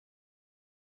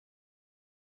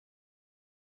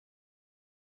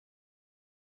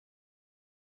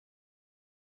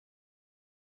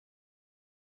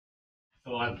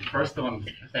So I first want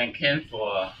to thank Ken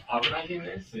for organizing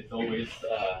this. It's always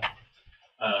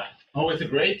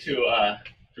great to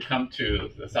come to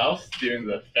the South during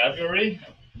the February,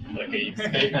 like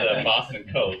escape the Boston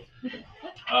cold.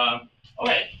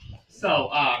 Okay,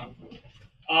 so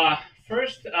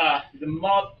first,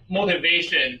 the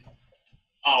motivation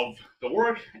of the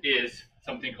work is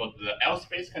something called the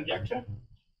L-space conjecture.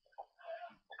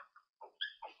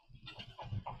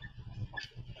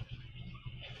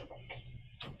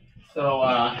 So,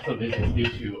 so this is due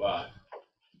to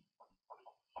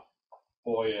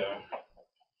Fourier,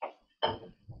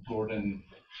 Gordon,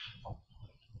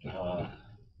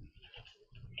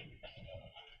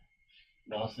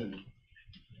 Lawson,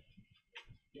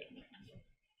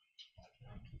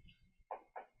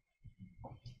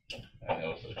 and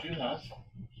also Genus.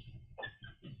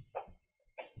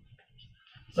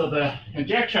 So the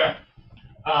conjecture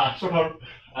sort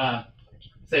of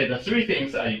say the three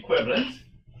things are equivalent.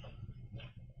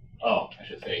 Oh, I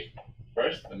should say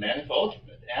first the manifold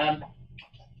with M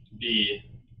be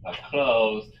a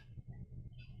closed,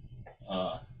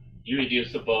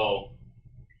 irreducible,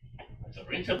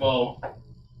 co-orientable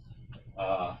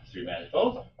three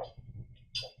manifold,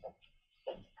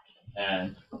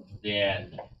 and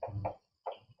then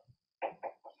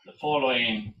the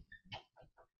following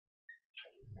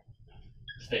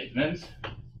statements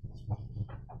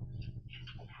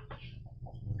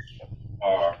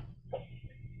are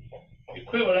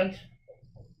equivalent.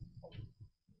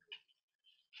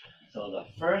 So the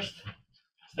first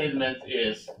statement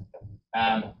is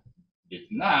M is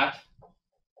not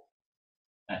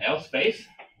an L space,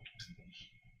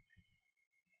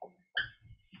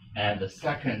 and the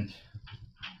second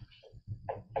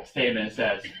statement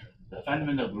says the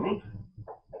fundamental group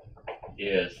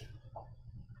is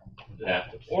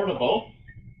left-orderable,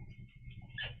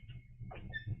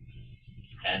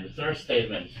 and the third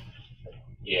statement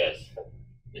is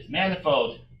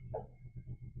manifold.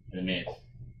 It means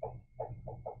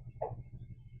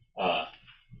a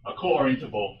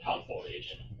co-orientable Taut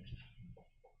foliation.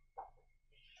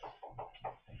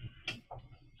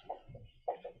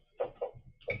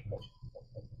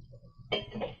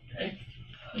 Okay,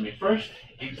 let me first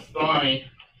explain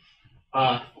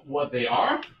what they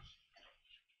are.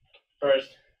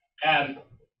 First, M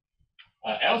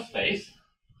L space.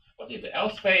 What is the L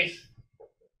space?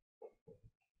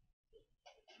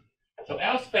 So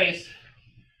L space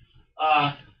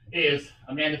is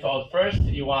a manifold. First,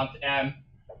 you want M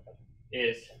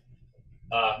is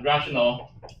a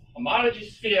rational homology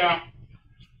sphere,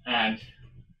 and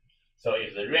so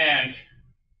if the rank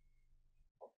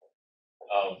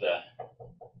of the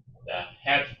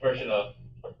head version of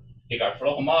Heegaard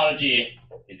flow homology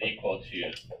is equal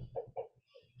to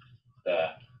the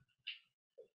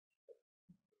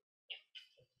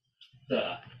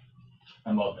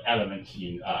number of elements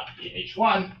in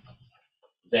H1,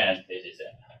 then this is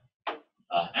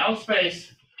an L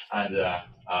space, and the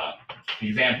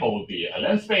example would be a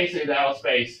length space in the L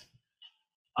space.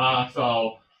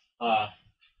 So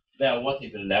then what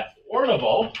is the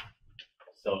left-orderable?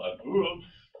 So a group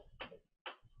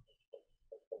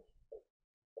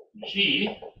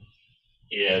G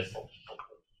is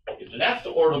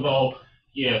left-orderable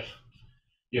if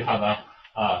you have a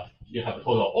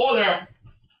total order.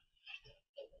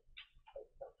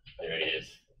 There it is,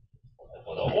 the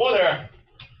total order,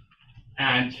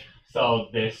 and so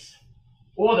this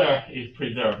order is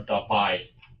preserved by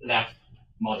left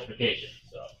multiplication.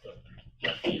 So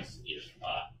just is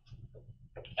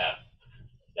F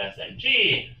less than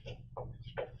G,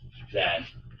 then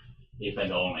if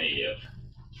and only if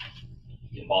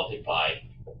you multiply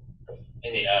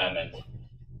any element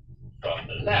from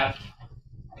the left,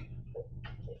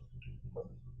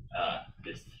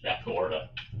 this left order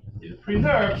is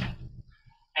preserved.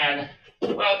 And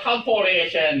well, Taut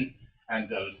foliation, and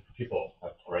people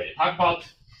have already talked about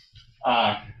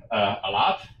a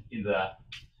lot in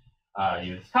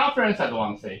this conference. I don't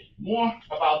want to say more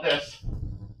about this.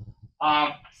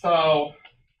 So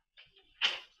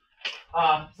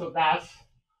that's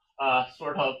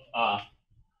sort of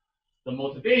the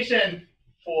motivation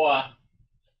for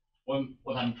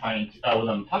what I'm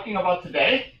talking about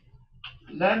today.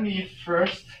 Let me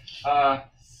first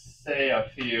say a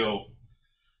few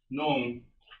known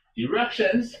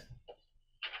directions.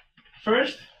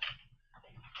 First,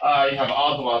 you have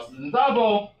Oswald's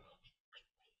double.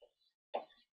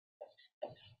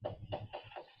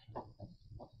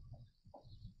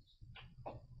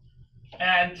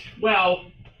 And well,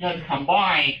 you have to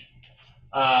combine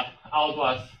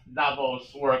Oswald's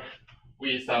double's work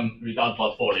with some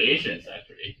reducible foliations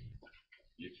actually,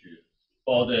 due to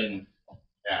Bowden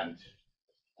and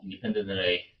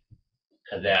independently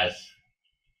possess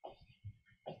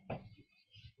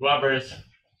rubbers.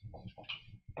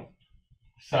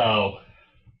 So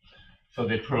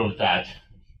they prove that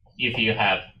if you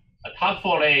have a Taut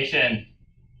foliation,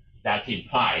 that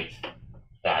implies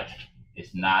that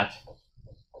it's not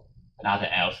an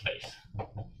L space.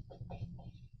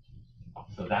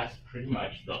 So that's pretty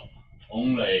much the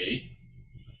only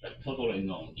totally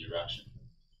known direction.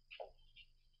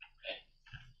 Okay.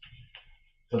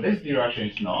 So this direction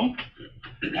is known,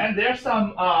 and there's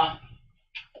some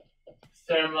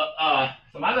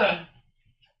other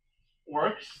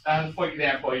works. And for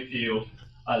example, if you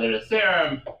there's a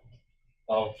theorem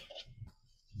of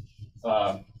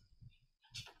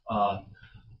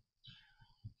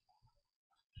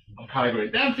category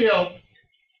Denfield.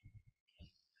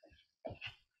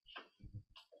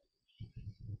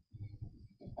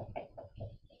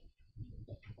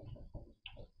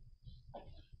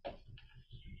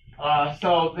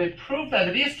 So they prove that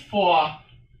at least for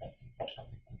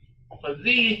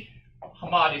Z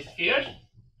homologous spheres,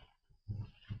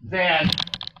 then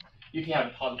you can have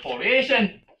a Taut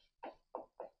foliation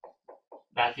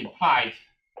that implies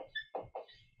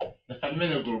the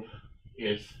fundamental group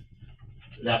is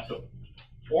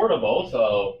left-orderable.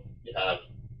 So you have,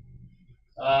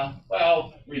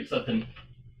 well, with certain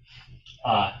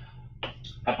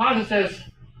hypothesis.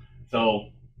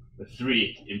 So the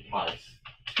 3 implies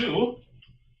 2.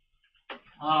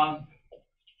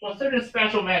 For certain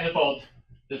special manifold,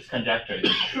 this conjecture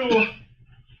is true.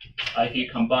 If you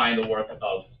combine the work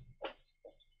of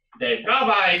Dave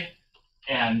Gabay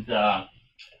and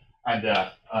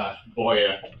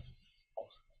Boyer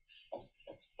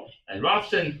and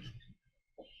Robson,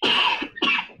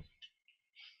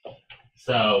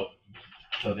 so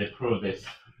they prove this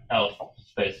L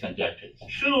space conjecture is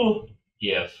true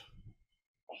if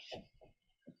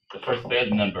the first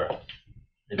base number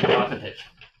is positive.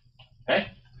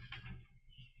 Okay?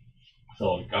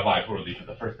 So Gabay proved if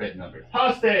the first base number is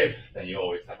positive, then you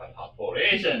always have a Taut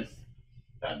foliations.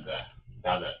 Then the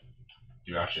other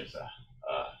directions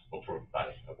were proved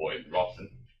by Boyd and Robson.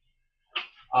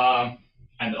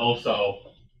 And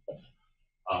also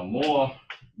more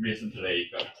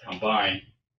recently combined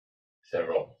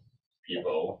several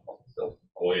people, so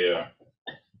Boyer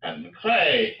and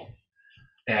McClay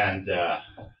and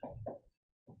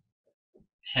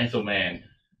Henselman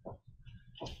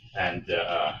and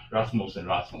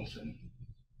Rasmussen.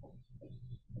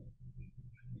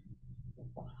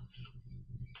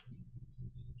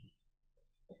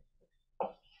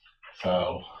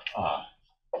 So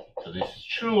this is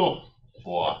true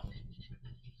for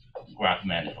graph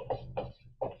manifold.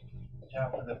 Yeah,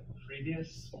 for the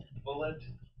previous bullet,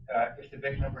 if the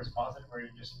big number is positive, or you're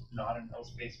just not an L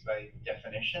space by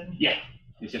definition? Yeah,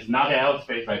 it's just not an L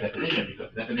space by definition,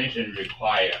 because definition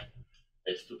require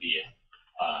this to be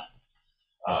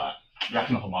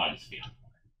rational homologous sphere.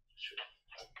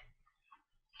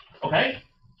 Okay,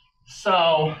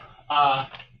 so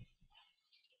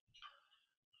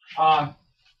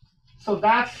so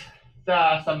that's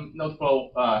some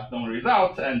notable known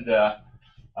results, and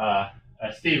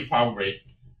Steve probably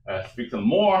speaks some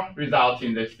more results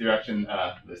in this direction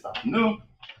this afternoon.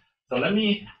 So let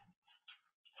me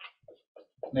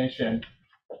mention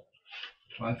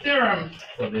one theorem.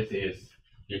 So this is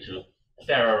due to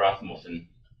Sarah Rasmussen.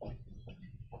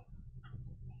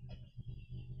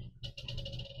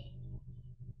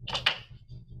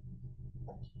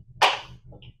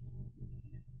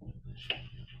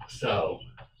 So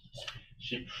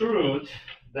she proved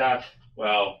that,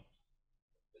 well,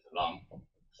 it's a long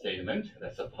statement.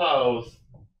 Let's suppose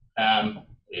M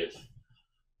is,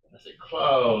 let's say,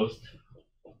 closed,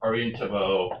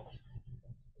 orientable,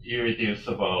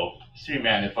 irreducible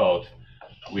 3-manifold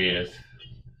with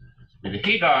the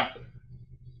Heegaard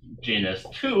genus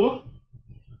 2.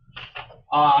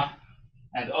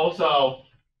 And also,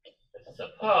 let's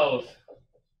suppose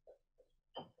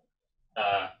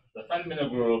the fundamental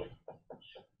group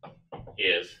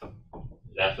is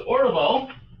left-orderable,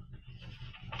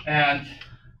 and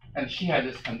she had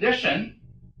this condition.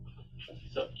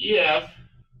 So if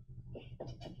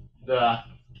the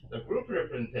group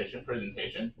presentation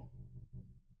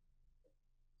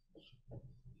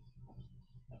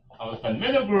of the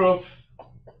fundamental group,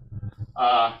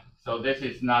 so this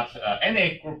is not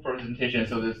any group presentation.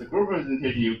 So this is the group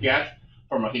presentation you get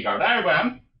from a Heegaard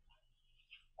diagram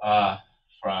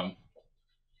from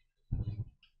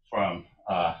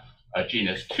a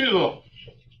genus 2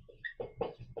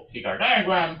 Heegaard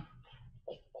diagram.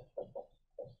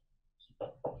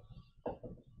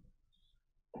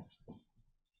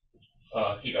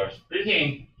 Heegaard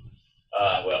splitting,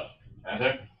 well,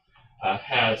 matter.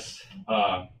 has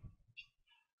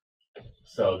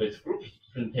so this group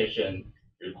presentation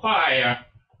require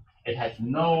it has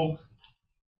no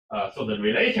so the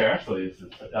relator, so this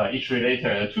each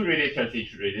relator, two relators,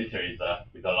 each relator is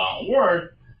a long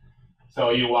word.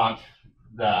 So you want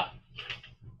the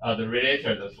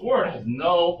relator, this word has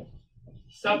no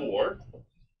subword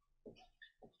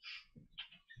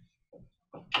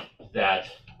that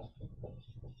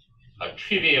are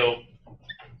trivial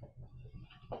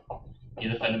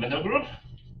in the fundamental group.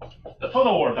 The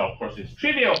total word, of course, is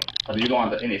trivial, but you don't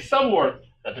want any subword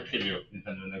that's a trivial in the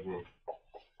fundamental group.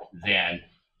 Then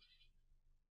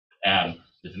M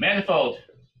is manifold.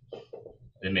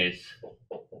 It means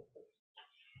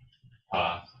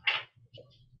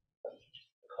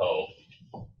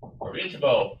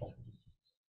co-orientable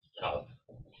Taut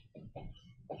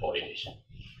foliation.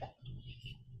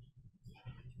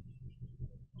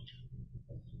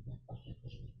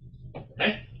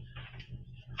 Okay.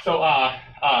 So I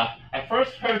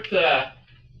first heard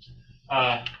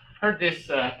this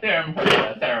theorem,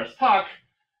 heard Sarah's talk.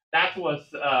 That was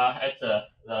at the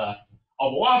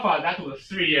Obawafa. That was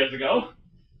 3 years ago,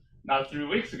 not 3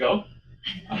 weeks ago.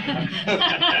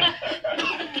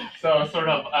 So sort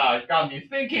of got me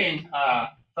thinking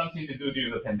something to do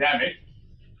during the pandemic.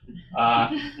 Now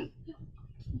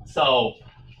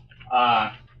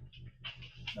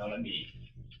let me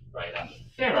write down the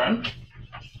theorem.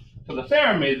 So the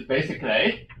theorem is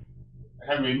basically I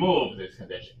can remove this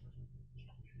condition.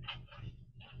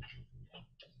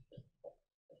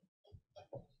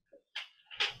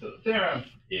 So the theorem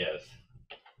is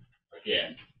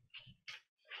again,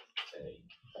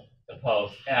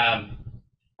 suppose M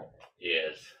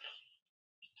is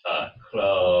a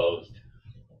closed,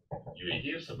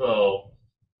 irreducible,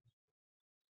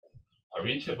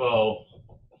 orientable,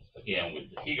 again with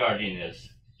the Heegaard genus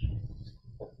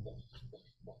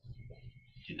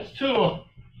 2,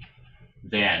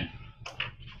 then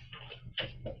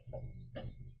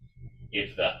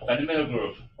if the fundamental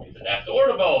group is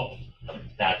left-orderable,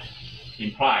 that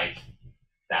implies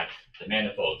that the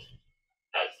manifold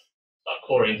has a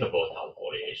co-orientable Taut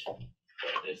foliation. So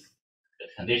this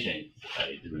condition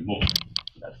is removed.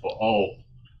 That's for all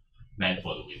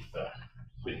manifolds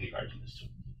with Heegaard genus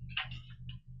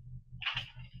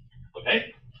 2. Okay.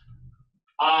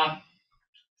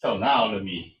 So now let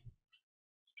me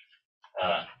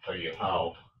tell you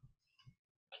how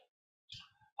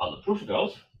the proof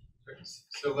goes.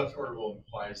 So left-orderable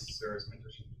implies Sarah's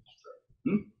condition.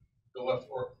 The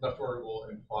left-orderable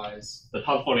implies the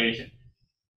Taut foliation.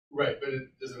 Right, but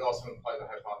does it also imply the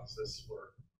hypothesis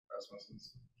for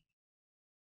Rasmussen's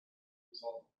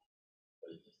result?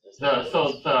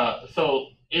 So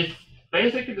it's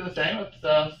basically the same as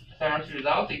Sarah's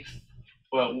result,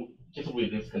 well, just with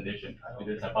this condition, with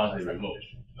this hypothesis removed.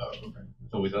 Oh, okay.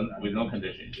 So with no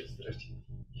condition, just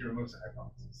he removes the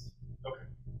hypothesis. Okay.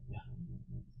 Yeah.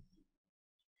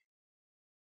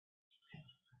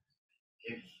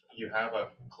 If you have a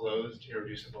closed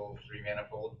irreducible three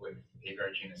manifold with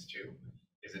Heegaard genus 2,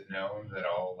 is it known that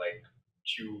all like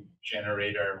two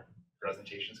generator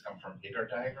presentations come from Heegaard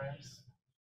diagrams?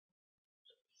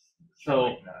 So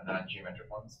like non-geometric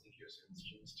ones, if you assume it's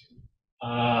genus 2.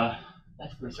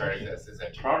 That's the Sorry, question. is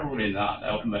that Probably not.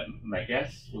 My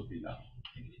guess would be no.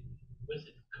 Was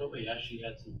it Kobayashi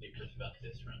had some papers about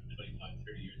this around 25,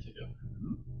 30 years ago?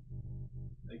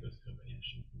 I think it was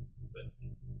Kobayashi, but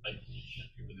I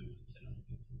can't remember the ones.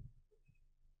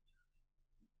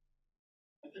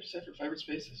 Aren't there separate fiber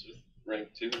spaces with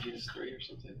rank 2 and genus 3 or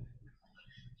something?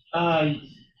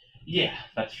 Yeah,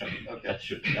 that's true. Okay. That's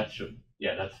true.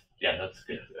 Yeah, that's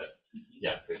good.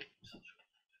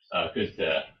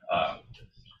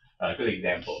 Good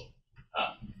example.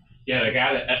 Yeah, like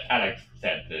Alex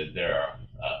said, that there are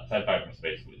side fiber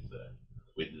space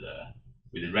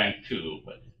with rank 2,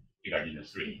 but Heegaard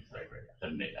genus 3. Right.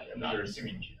 You're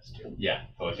assuming genus 2. Yeah,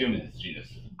 so assuming it's genus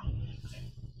 2,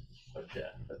 but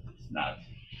it's not.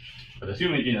 But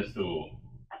assuming genus 2,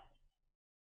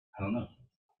 I don't know.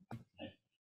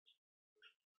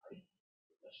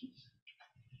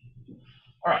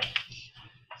 All right.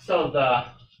 So the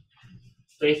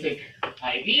basic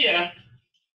idea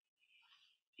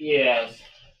is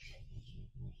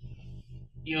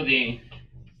using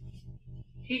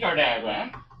Heegaard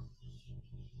diagram,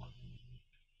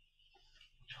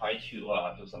 try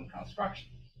to do some construction.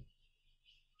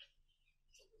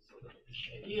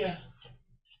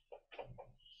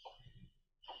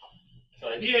 So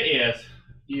the idea is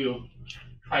you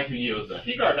try to use the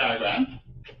Heegaard diagram,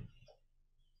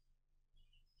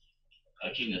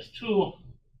 genus 2,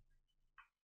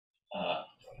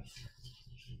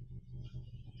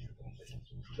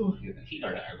 to use the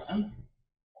Heegaard diagram.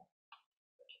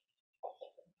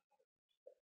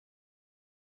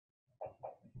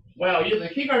 Well, use the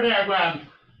Heegaard diagram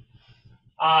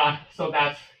so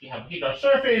that you have a Heegaard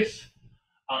surface.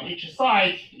 On each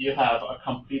side, you have a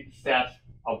complete set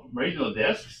of radial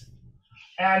disks,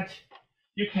 and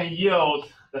you can use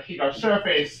the Heegaard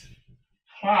surface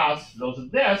plus those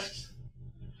disks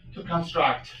to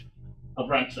construct a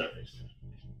branch surface.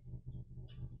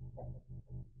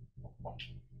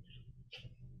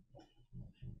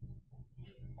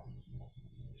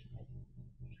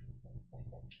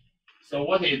 So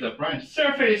what is a branch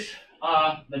surface?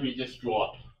 Let me just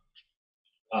draw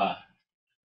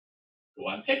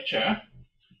one picture.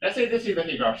 Let's say this is the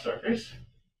Heegaard surface.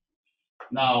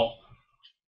 Now,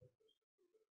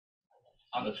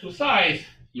 on the two sides,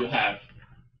 you have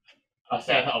a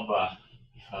set of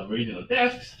regional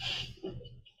disks.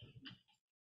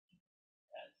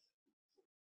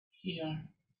 Here.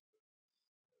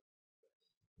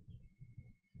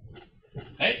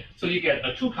 Okay, so you get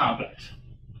a two complex.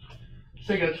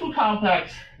 So you get a two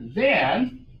complex,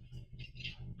 then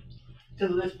so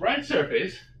this branch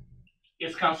surface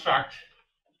is constructed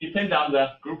depend on the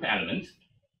group element.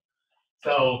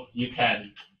 So you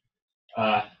can,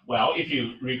 well, if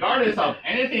you regardless of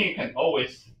anything, you can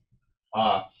always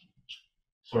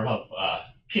sort of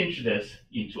pinch this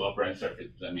into a branch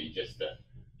surface. Let me just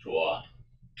draw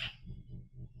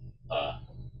a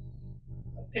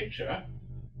picture.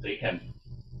 So you can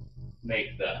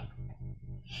make the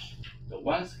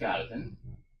one skeleton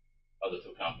of the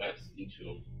two complex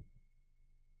into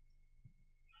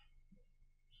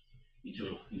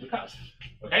cuts.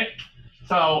 Okay,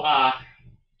 so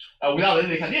without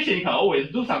any condition, you can always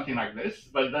do something like this.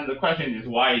 But then the question is,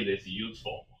 why is this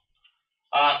useful?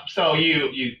 So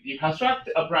you construct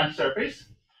a branch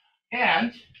surface,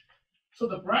 and so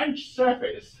the branch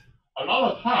surface, a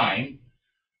lot of time,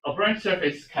 a branch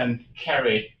surface can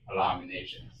carry a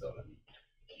lamination. So let me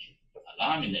a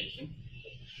lamination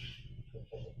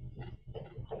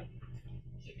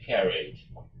is carried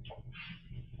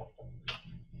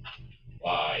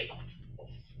by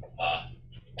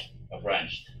a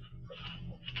branched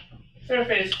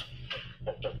surface.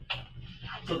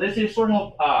 So this is sort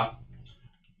of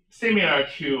similar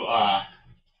to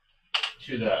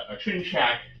the train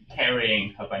track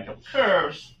carrying a bunch of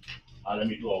curves. Let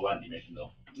me draw a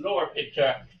one-dimensional lower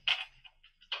picture.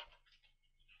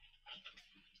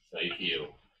 So if you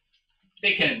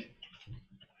thicken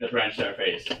the branch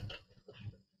surface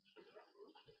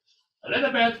a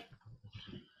little bit,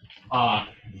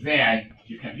 then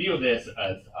you can view this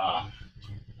as an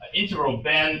interval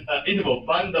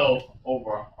bundle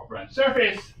over a branch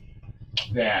surface.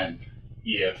 Then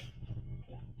if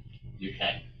you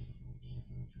can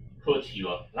put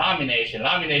your lamination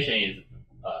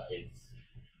is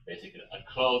basically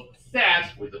a closed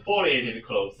set with a foliated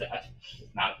closed set.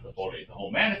 It's not the foliated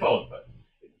whole manifold, but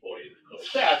it's a foliated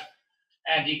closed set.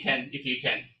 And you can, if you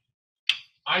can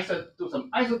do some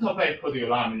isotopy, put your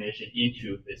lamination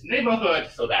into this neighborhood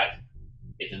so that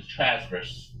it is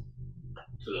transverse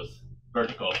to those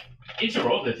vertical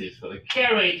intervals. This is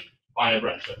carried by a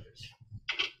branch surface.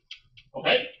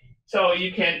 Okay, so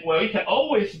you can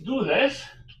always do this,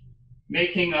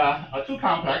 making a two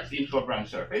complex into a branch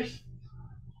surface.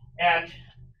 And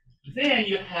then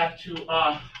you have to,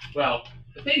 well,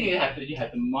 the thing you have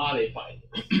to modify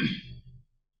this.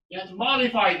 You have to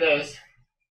modify this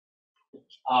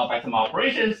by some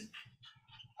operations,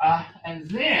 and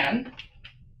then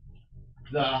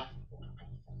the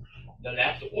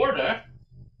left order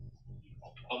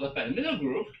of the fundamental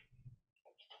group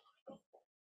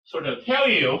sort of tell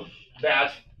you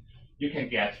that you can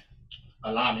get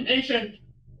a lamination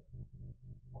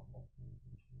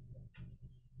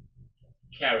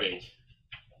carried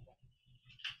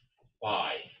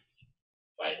by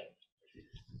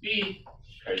B,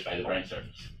 carried by the branch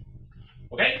surface.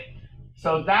 Okay,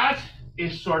 so that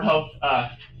is sort of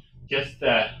just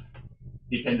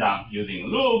depend on using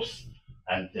loops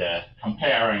and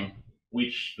comparing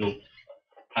which loop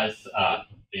has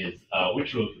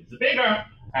which loop is bigger,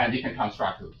 and you can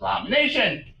construct the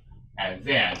lamination, and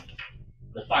then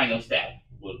the final step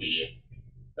will be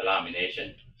the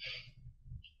lamination.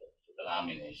 I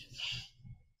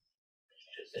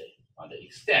should say, on the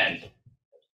extent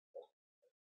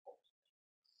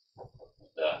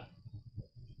the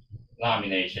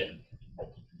lamination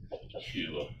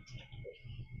to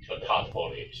a Taut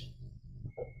foliation.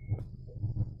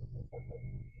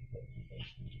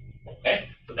 Okay,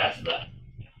 so that's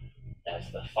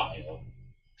the final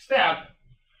step.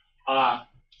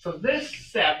 So this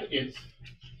step is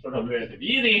sort of relatively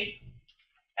easy,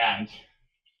 and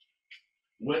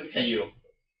when can you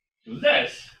do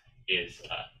this is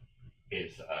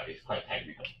quite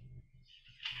technical.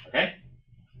 Okay,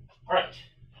 all right.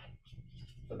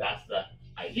 So that's the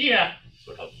idea,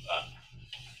 sort of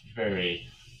very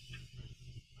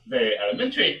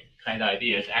elementary kind of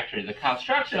ideas. Actually, the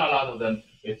construction, a lot of them,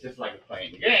 is just like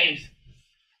playing games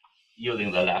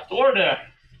using the left order,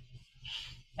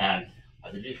 and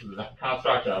the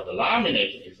construction of the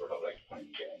lamination is sort of like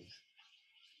playing games.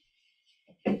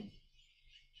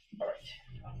 All right.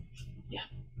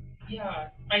 Yeah,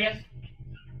 I guess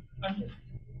I'm just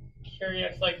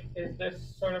curious, like, is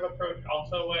this sort of approach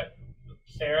also what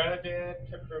Sarah did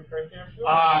to prove her theorem too?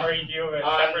 Or you do a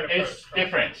separate approach? It's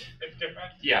different. It's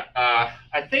different? Yeah,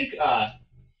 I think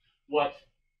what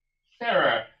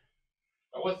Sarah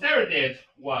did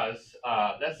was,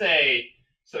 let's say,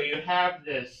 so you have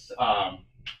this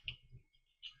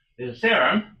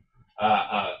theorem.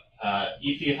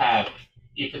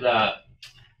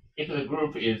 If the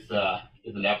group is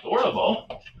left-orderable,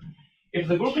 if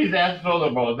the group is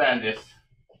left-orderable, then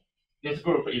this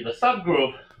group is a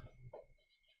subgroup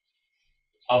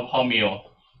of homeo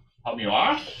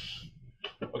R.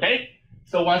 Okay,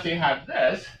 so once you have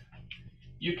this,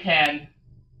 you can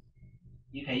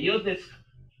use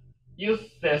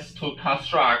this to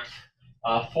construct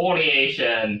a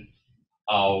foliation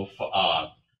of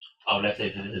let's say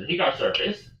this is Heegaard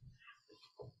surface.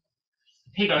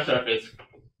 Heegaard surface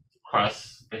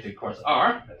cross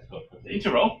R. Let's go to the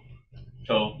integral.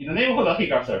 So in the neighborhood of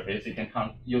Heegaard surface, you can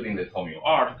come using this homeo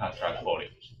R to construct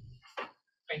foliation.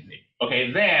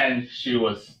 Okay, then she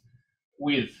was,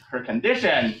 with her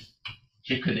condition,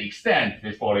 she could extend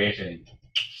this foliation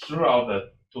throughout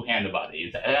the two hand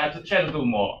bodies. And she had to do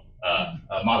more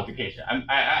modification.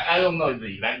 I don't know the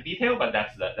exact detail, but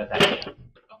that's the idea.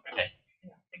 Okay.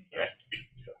 Yeah, thank you. Right.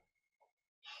 Sure.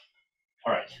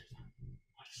 All right.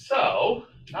 So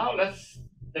now let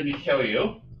me tell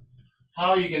you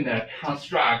how you're gonna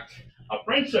construct a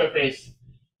French surface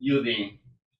using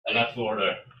a left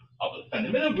order of the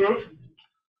fundamental group.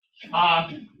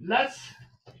 Let's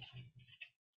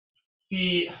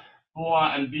be more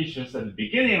ambitious at the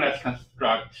beginning. Let's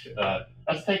construct.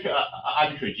 Let's take an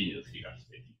arbitrary genus here.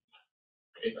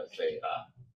 Okay,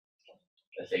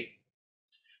 let's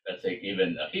say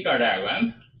given a Heegaard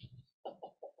diagram.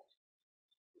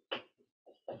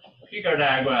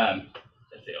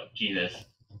 Let's say of genus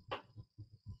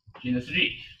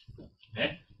G.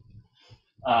 Okay.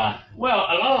 Well,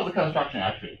 a lot of the construction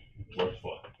actually works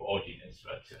for all genus,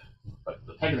 but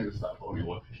the technical stuff only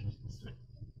works for genus 3.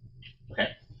 Okay.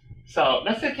 So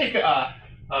let's say take a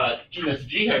genus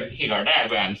G Heegaard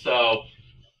diagram. So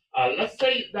let's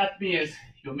say that means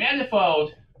your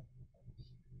manifold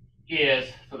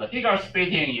is, so the Heegaard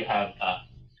splitting, you have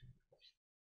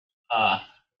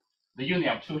the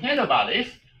union of two handle bodies.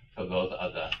 So those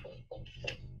are the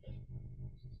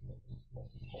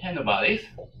handle bodies.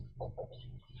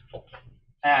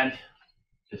 And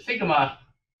the sigma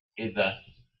is the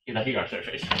Heegaard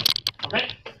surface. Okay.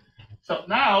 So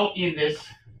now in this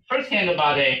first handle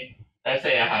body, let's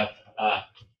say I have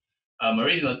a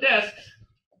meridional disk,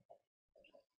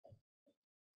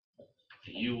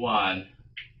 U1,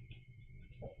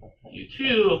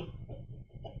 U2,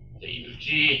 the UG.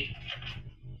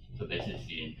 So this is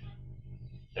in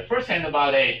the first handle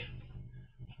body,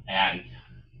 and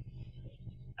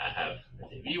I have,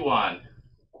 let's say, V1,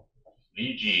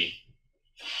 VG,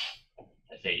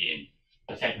 let's say in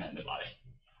the second handle body.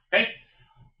 Okay,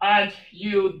 and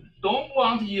you don't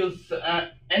want to use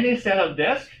any set of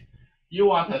disks. You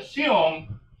want to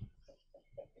assume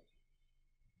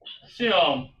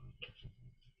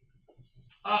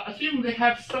they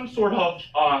have some sort of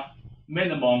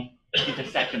minimum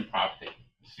intersection property.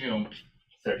 Assume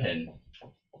certain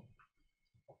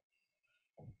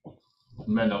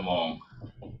minimum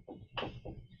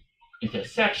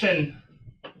intersection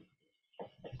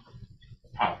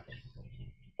property.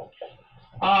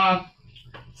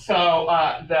 So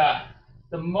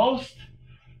the most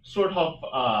sort of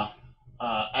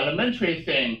elementary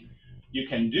thing you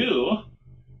can do,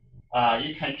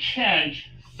 you can change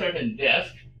certain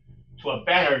disk to a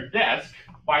better disk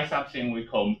by something we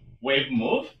call wave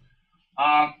move.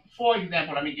 For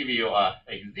example, let me give you an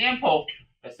example.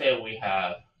 Let's say we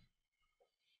have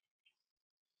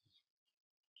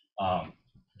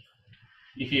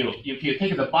if you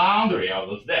take the boundary of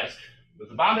those disks,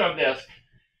 the boundary of disk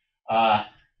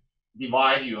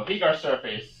divide your Heegaard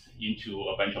surface into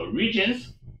a bunch of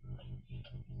regions.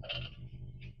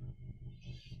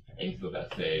 Okay, so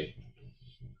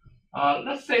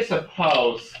let's say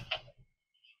suppose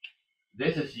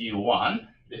this is U1,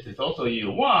 this is also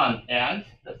U1, and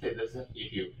let's say this is,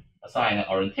 if you assign an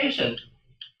orientation,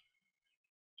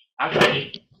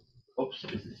 actually, oops,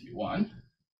 this is U1.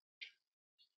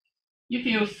 If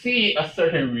you see a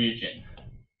certain region,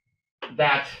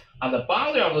 that on the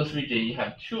boundary of this region, you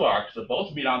have two arcs that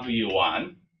both belong to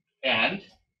U1, and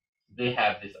they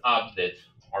have this opposite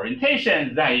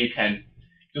orientation, then you can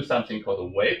do something called a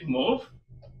wave move.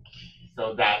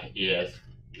 So that is,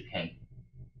 you can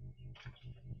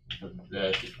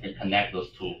connect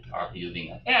those two arcs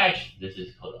using an edge. This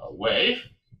is called a wave.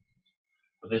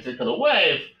 So this is called a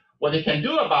wave. What you can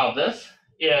do about this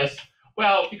is,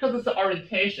 well, because it's an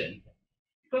orientation,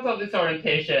 because of this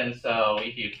orientation, so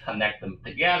if you connect them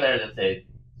together, let's say,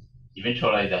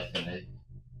 eventually that's going to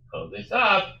close this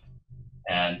up,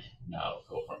 and now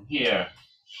go from here,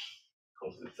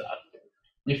 close this up.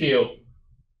 If you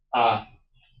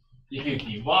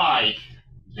divide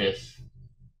this,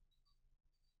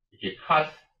 if you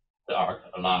cut the arc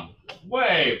along this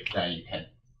wave, then you can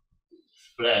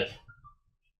split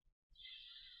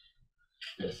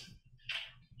this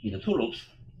into two loops.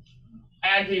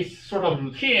 And this sort of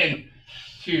routine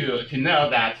to know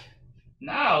that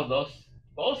now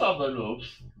both of the loops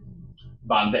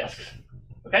bound disks.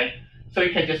 Okay, so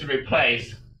you can just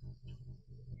replace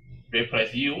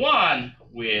U1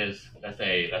 with let's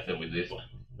say with this one,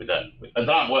 with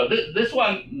well this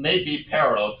one may be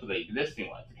parallel to the existing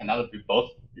ones. It cannot be both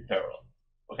be parallel.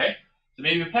 Okay, so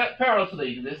maybe parallel to the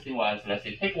existing ones. Let's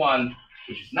say take one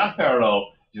which is not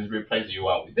parallel, just replace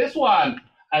U1 with this one,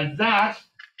 and that's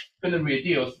going to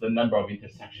reduce the number of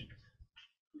intersections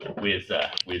with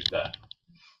the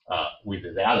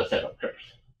other set of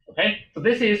curves. Okay, so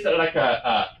this is like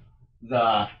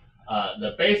the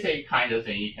basic kind of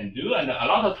thing you can do, and a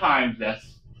lot of times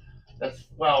that's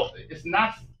well, it's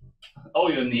not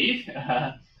all you need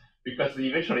because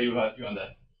eventually you want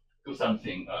to do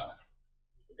something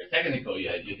technical. You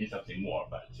need something more,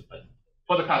 but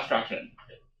for the construction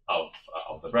of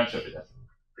the branch surface, that's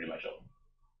pretty much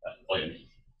all you need.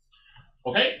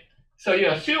 Okay, so you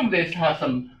assume this has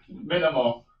some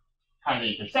minimal kind of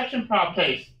intersection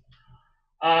properties.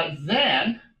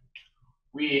 Then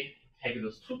we take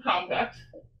those two complex.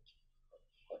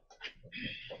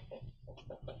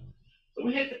 So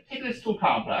we take this two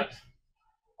complex.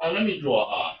 Let me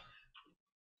draw.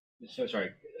 So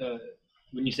sorry.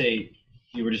 When you say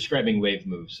you were describing wave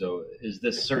moves, so is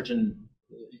this certain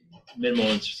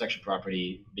minimal intersection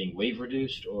property being wave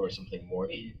reduced, or something more?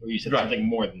 Or you said something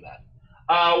more than that?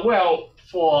 Well,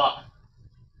 for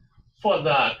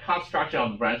the construction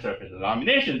of the branch surface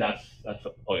denomination, that's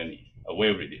all you need, a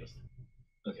wave reduced.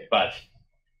 Okay. But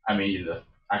I mean, in the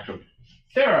actual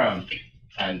theorem,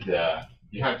 and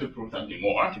you have to prove something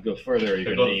more. To go further,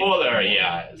 to go further,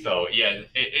 yeah. So yeah,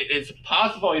 it's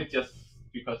possible. It's just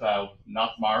because I'm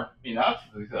not smart enough.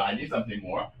 Because I need something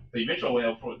more. So eventually, when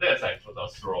I prove this, I sort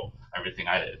of throw everything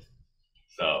I did.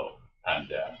 So and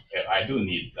I do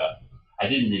need. I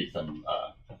did need some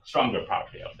stronger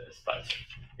property of this, but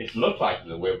it looks like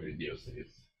the wave reduced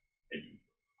is maybe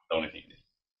the only thing.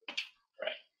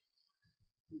 Right.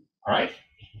 All right.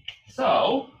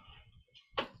 So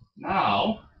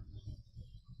now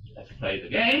let's play the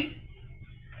game.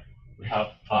 We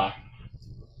have the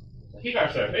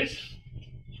Heegaard surface.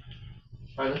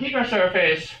 The Heegaard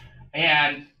surface,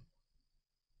 and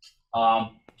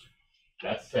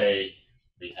let's say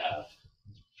we have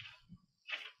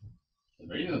the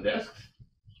meridian disks.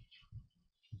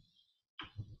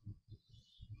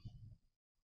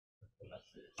 Let's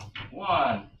see,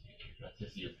 one. Let's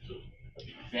just use two as an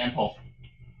example.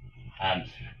 And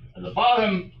at the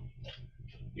bottom,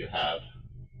 you have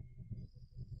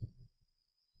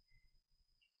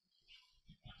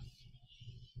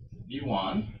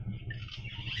V1.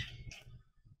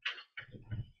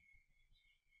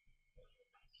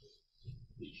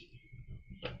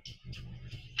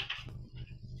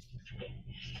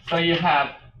 So you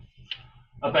have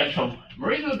a bunch of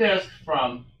meridian disks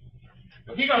from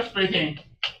the Heegaard splitting.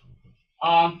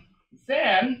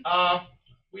 Then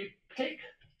we pick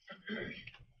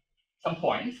some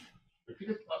points. We pick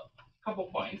a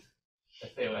couple points.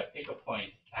 Let's say I pick a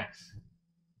point X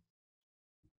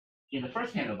in the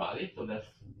first handle body. So that's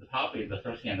the top is the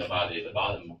first handle body, the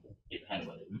bottom is the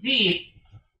handle body V.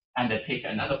 And I pick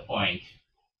another point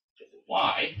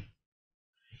Y.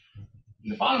 In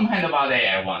the bottom handle body,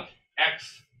 I want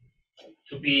X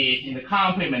to be in the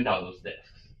complement of those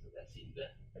disks. So that's in the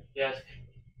disk.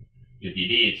 You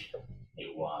delete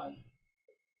U1,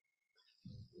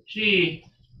 G,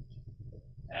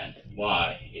 and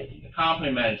Y is in the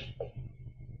complement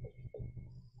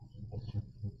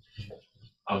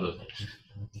of those disks.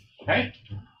 Okay?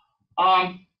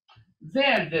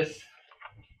 Then this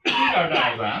Heegaard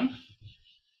diagram,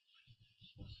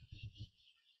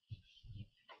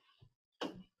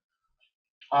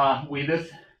 with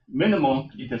this minimum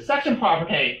intersection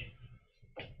property,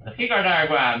 the Heegaard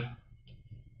diagram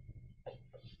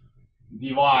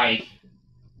divides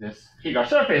this Heegaard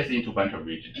surface into a bunch of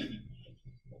regions.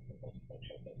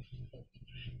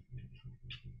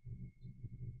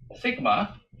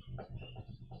 Sigma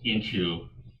into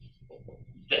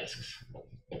disks.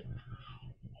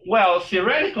 Well,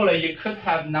 theoretically, you could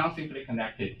have non-simply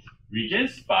connected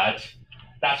regions, but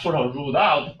that's sort of ruled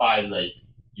out by the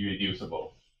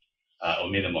irreducible or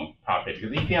minimum property.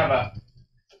 Because if you have a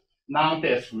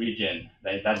non-disk region,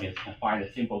 then that means you can find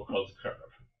a simple closed curve.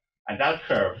 And that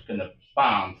curve is going to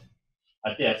bound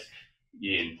a disk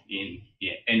in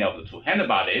any of the two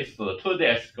handlebodies. So the two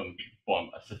disks can form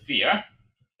a sphere.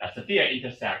 That sphere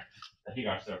intersects the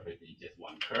Heegaard surface in just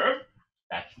one curve.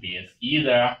 That means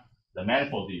either the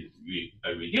manifold is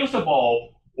reducible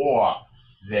or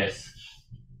this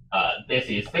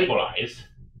is stabilized.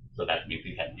 So that means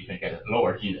you can get a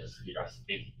lower genus Heegaard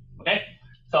space. Okay,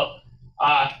 so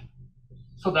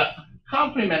so the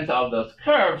complement of those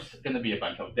curves is going to be a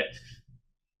bunch of disks,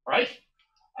 right?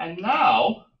 And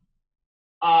now,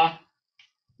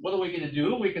 what are we going to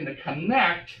do? We're going to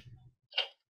connect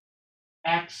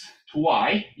X to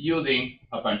Y using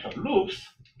a bunch of loops,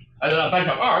 a bunch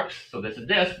of arcs. So there's a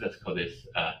disk. Let's call this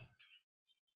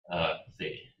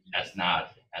say S0,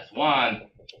 S1,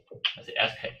 let's say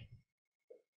SK.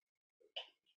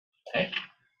 Okay,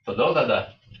 so those are the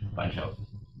bunch of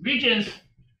regions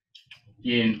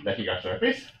in the Heegaard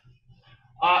surface.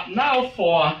 Now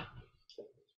for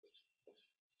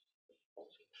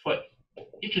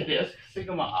each disk,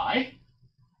 sigma I,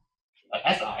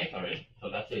 Si, sorry. So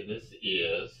let's say this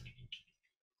is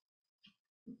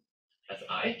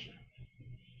Si.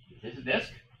 This is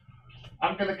disk.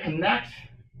 I'm going to connect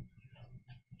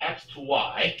X to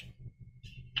Y,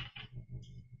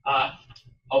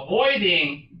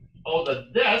 avoiding all the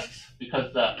disks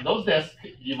because those disks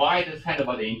divide this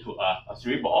handlebody into a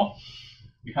three ball.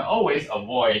 You can always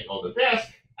avoid all the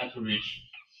disks and to reach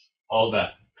all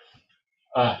the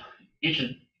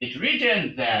each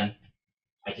region. Then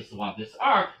I just want this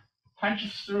arc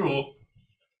punches through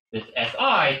this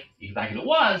Si exactly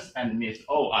once and miss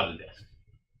all other disks.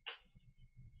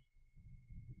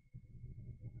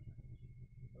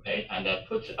 Okay, and I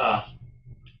put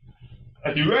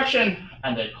a direction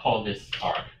and I call this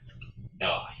arc Li.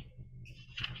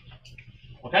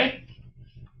 Okay,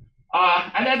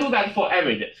 and I do that for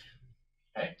every disk.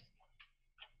 Okay.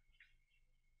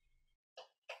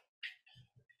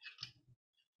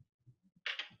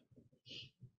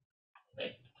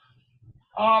 Okay.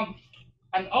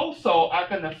 And also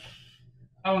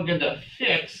I'm gonna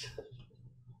fix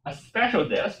a special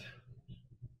disk.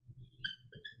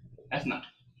 That's not.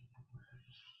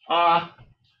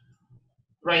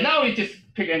 Right now we just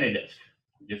pick any disk.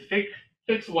 Just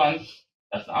fix one.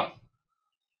 That's not.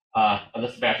 The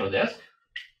special disk.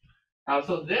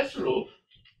 So this loop,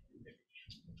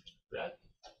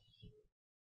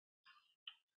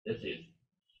 this is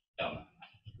L0.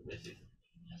 This is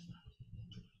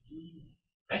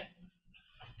okay.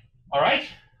 All right.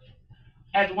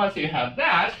 And once you have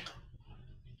that,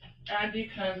 and you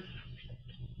can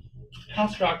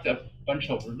construct a bunch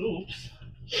of loops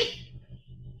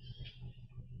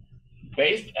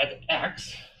based at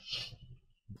X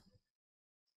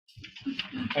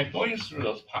by going through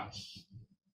those paths.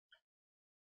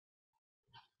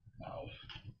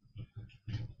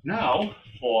 Now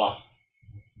for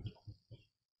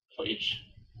each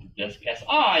disk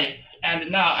Si,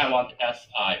 and now I want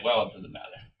Si, well, it doesn't matter.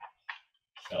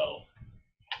 So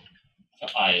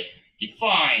I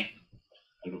define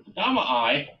a loop gamma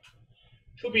I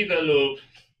to be the loop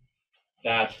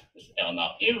that is L0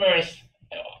 inverse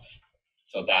Li.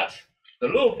 So that's the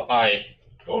loop I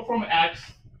go from X.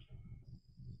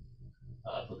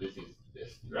 So this is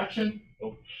this direction.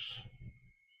 Oops.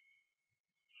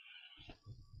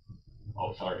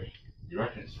 Oh, sorry,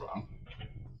 direction is wrong.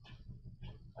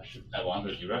 I want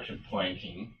the direction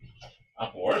pointing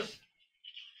upwards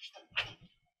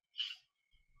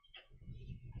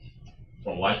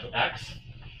from Y to X.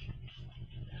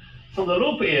 So the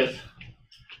loop is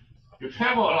you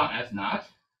travel along S0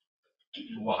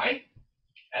 to Y,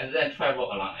 and then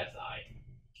travel along Si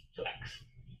to X.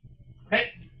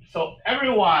 Okay, so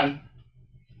everyone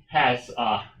has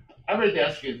every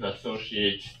disk is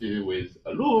associated with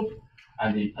a loop,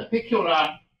 and in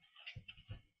particular,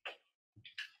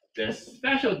 this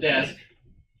special disk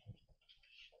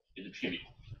is trivial.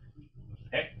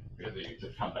 Okay, because you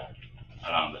just come back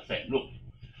along the same loop.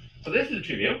 So this is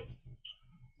trivial.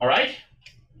 All right.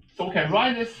 So we can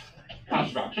run this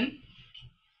construction.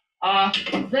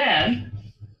 Then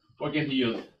we're going to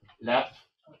use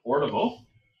left-orderable.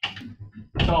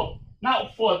 So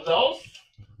now for those,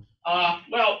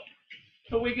 so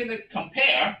we're going to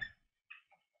compare.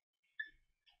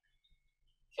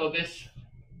 So this,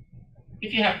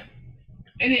 if you have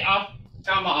any of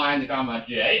gamma I and gamma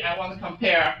j, I want to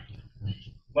compare,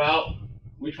 well,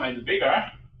 which one is bigger?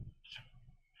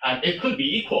 And it could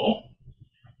be equal.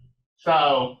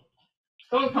 So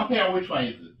compare which one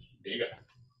is bigger.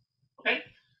 Okay?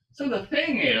 So the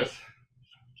thing is,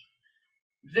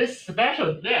 this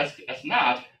special disk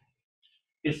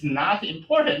is not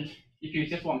important if you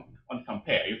just want to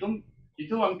compare. You don't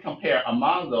want to compare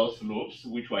among those loops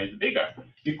which one is bigger,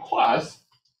 because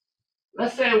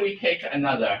let's say we take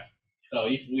another. So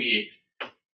if we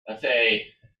let's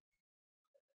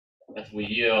we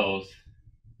use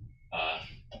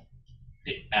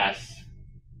the SM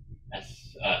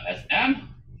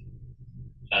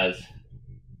as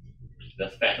the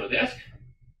special disk.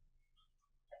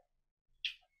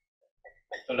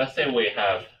 So let's say we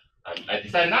have, I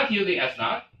decide not using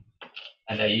S0,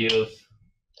 and I use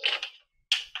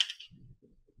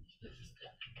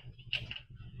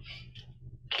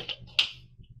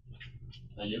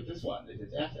this one. This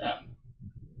is SM.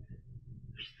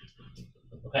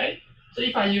 Okay. So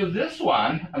if I use this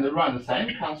one and run the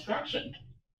same construction,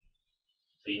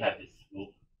 so you have this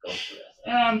loop go to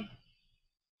SM,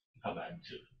 come back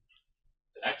to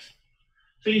the X.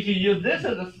 So if you use this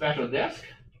as a special disk,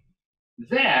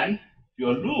 then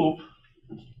your loop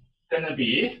is gonna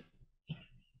be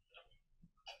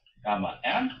gamma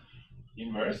M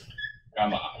inverse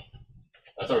gamma I.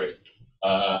 L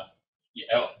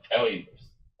inverse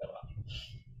L I.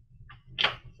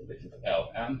 So this is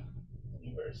LM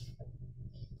inverse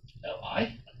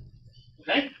Li.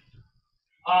 Okay.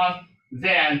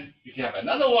 Then you can have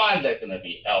another one that's gonna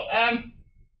be LM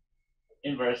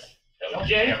inverse Lj.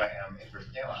 Gamma M inverse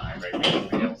gamma I, right? Because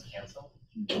the L's cancel.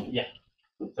 Yeah.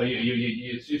 So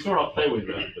you sort of play with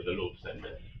the loops and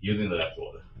using the left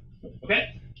order.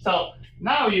 Okay. So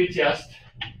now you just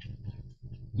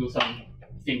do some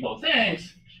simple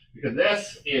things, because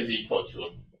this is equal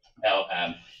to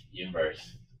Lm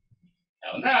inverse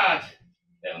L0,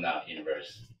 L0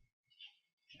 inverse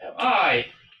Li,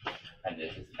 and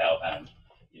this is Lm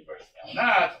inverse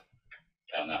L0,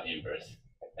 L0 inverse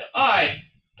Li,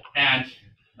 and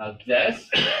now this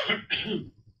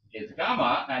is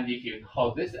gamma, and if you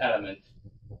call this element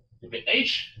to be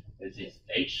H, this is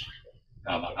H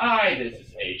gamma I, this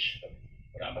is H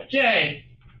gamma J,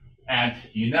 and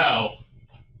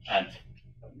and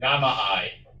gamma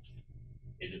I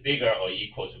is bigger or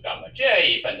equal to gamma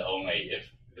J if and only if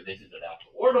this is a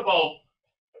left-orderable,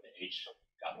 the H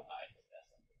gamma I is less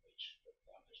than H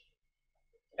gamma J.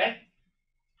 Okay?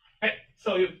 Okay,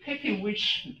 so you're picking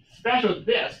which special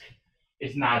disk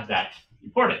is not that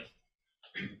important.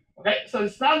 Okay, so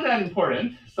it's not that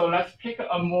important, so let's pick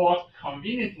a more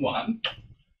convenient one.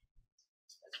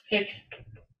 Let's pick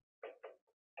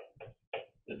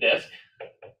the disk,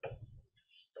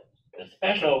 the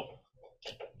special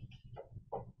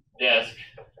disk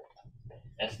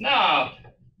S0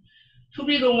 to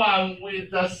be the one with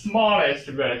the smallest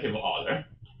relative order,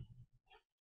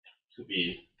 to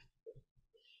be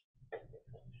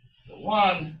the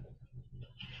one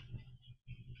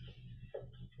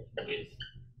with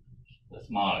the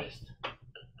smallest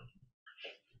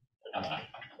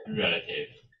relative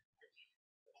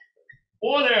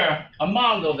order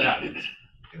among those elements.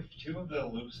 If two of the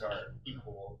loops are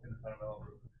equal in the fundamental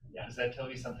group, Yeah. does that tell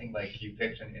you something like you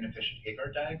picked an inefficient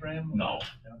Heegaard diagram? No.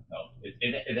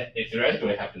 It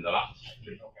theoretically happens a lot.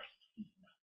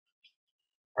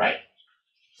 Right?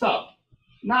 So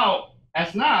now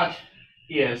S0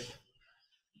 is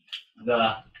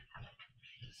the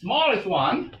smallest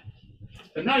one,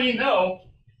 but now you know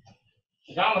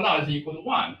gamma now is equal to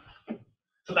 1.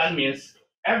 So that means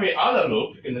every other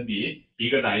loop is going to be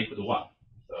bigger than or equal to 1.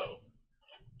 So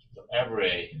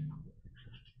every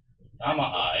gamma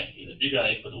I is bigger than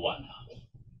or equal to 1 now.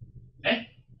 Okay?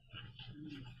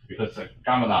 Because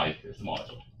gamma now is the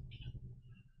smallest one.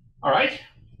 All right.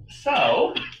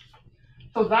 So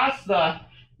that's the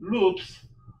loops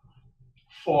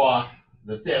for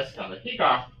the disk on the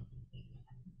Heegaard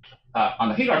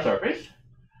surface.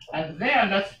 And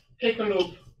then let's take a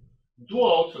loop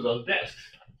dual to those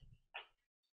disks.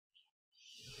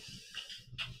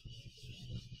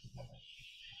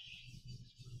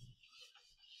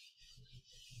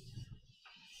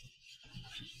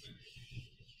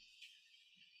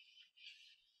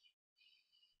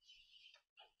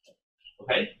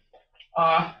 Okay.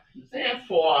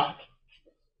 Therefore,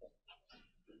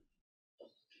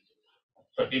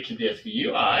 for each disk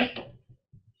ui,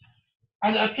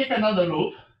 and I pick another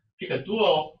loop, pick a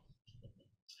dual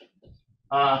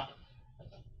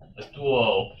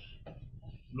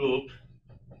loop,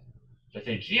 let's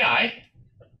say gi.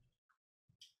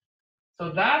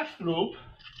 So that loop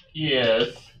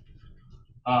is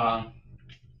so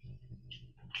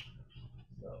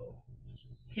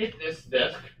hit this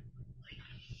disk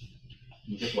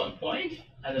in just one point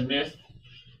and miss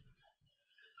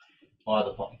all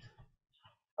other points,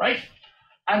 right?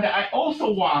 And I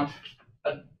also want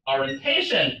an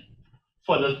orientation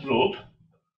for this loop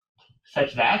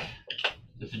such that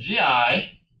this gi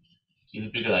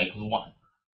is bigger than or equal to 1.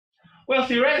 Well,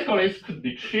 theoretically, this could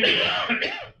be trivial.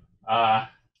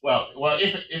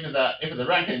 If the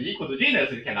rank is equal to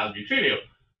genus, it cannot be trivial.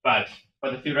 But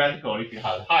theoretically, if you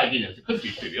have high genus, it could be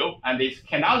trivial. And this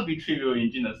cannot be trivial in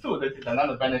genus 2. This is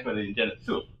another benefit in genus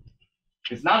 2.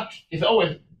 It's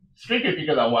always strictly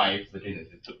bigger than 1 if the genus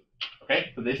is 2.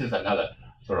 Okay, so this is another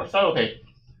sort of subtlety.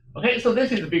 Okay, so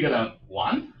this is bigger than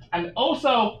 1. And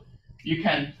also, you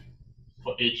can,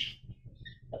 for each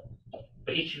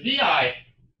vi,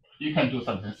 you can do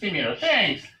something similar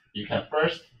things. You can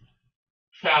first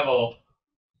travel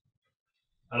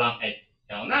along a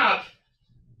L naught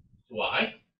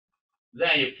y,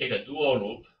 then you pick a dual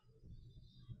loop.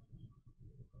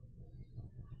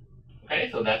 Okay,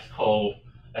 so let's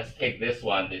take this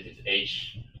one. This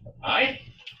is hi.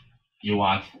 You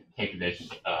want to take this,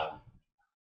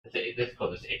 let's call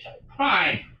this hi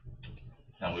prime.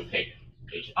 Then we pick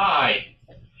hi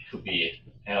to be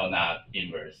L naught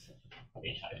inverse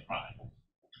hi prime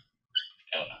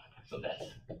L naught. So that's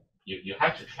you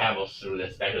have to travel through the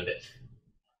special disk.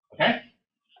 Okay?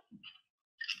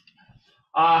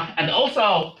 And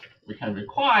also we can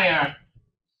require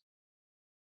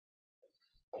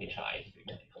hi is bigger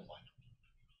than or equal to 1.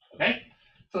 Okay?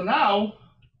 So now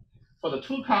for the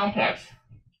 2 complex,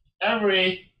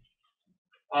 every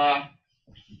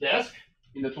disk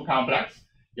in the 2 complex,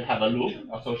 you have a loop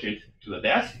associated to the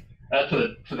disk,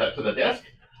 to the disk,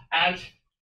 and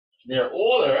their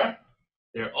order,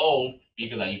 they're all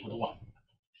bigger than or equal to 1.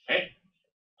 Okay?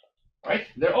 Right?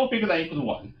 They're all bigger than or equal to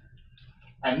 1.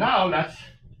 And now let's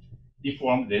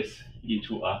deform this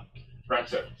into a branch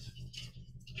surface.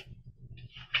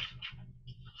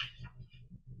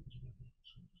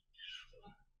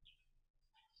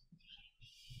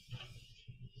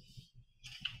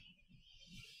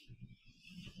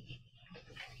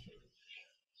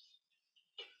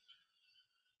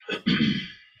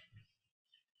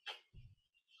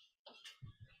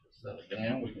 So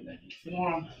then we're going to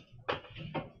deform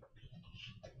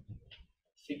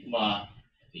sigma,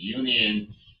 the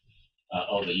union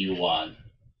of the U1,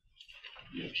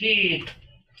 UG,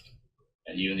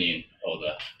 and union of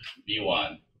the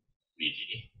V1,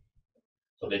 VG.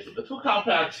 So this is the 2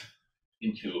 complex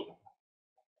into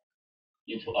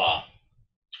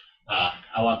I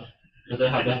want, because they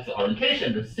have this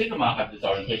orientation, the sigma have this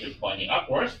orientation pointing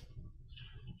upwards.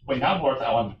 Pointing upwards,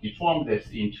 I want to deform this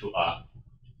into a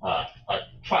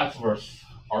transverse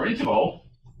orientable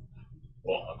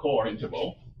or a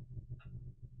co-orientable.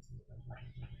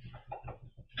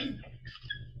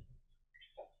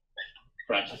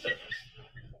 Branch surface.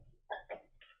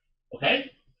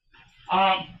 Okay.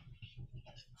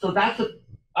 So that's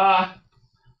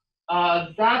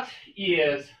that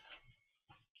is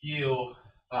you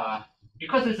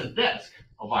because it's a disk.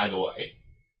 Oh, by the way,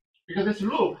 because this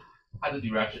loop has a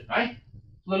direction, right?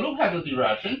 So the loop has a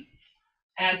direction,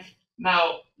 and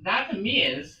now that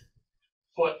means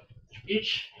for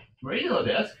each meridional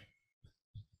disk,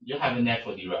 you have a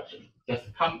natural direction. Just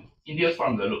come induced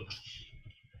from the loop.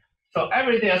 So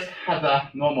every disk has a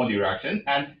normal direction,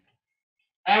 and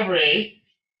every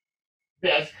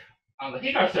disk on the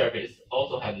Heegaard surface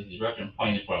also has a direction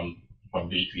pointing from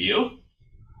B to U.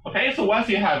 Okay, so once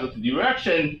you have the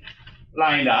direction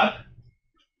lined up,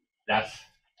 that's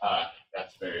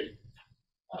very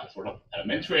sort of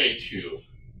elementary to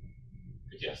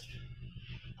just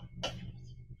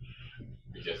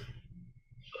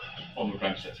form a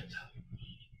branch surface.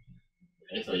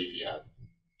 Okay, so if you have,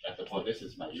 let's suppose this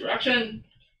is my direction,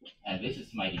 and this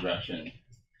is my direction,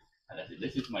 and let's say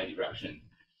this is my direction,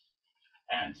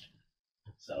 and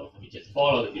so we just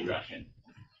follow the direction,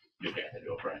 you get a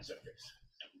real branch surface.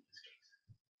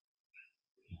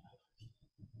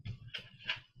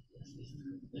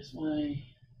 This way,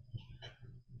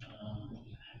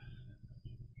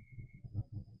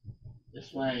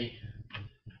 this way,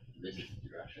 this is the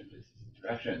direction, this is the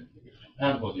direction, it's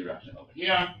compatible direction over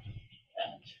here,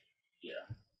 and here.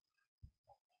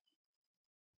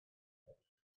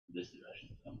 This direction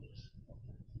from this.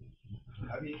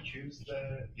 How do you choose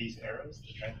these arrows,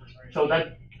 the transverse So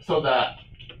orientation?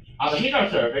 on the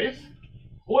Heegaard surface,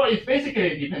 well, it's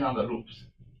basically depend on the loops.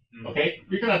 Okay,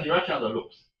 because of the direction of the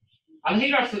loops. On the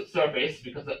Heegaard surface,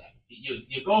 because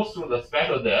you go through the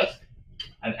special disk,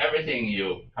 and everything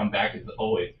you come back is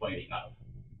always pointing up.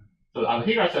 So on the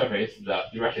Heegaard surface, the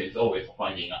direction is always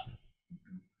pointing up.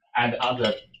 And on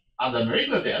the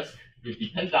meridian disk, it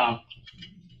depends on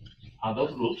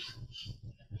those loops.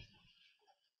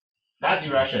 That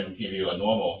direction will give you a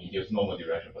normal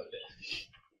direction for the disk.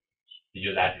 You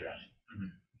use that direction.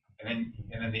 And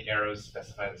then the arrows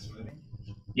specify the smoothing?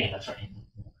 Yeah, that's right.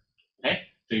 Okay,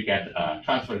 so you get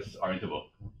transverse orientable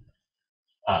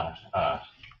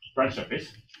branch surface.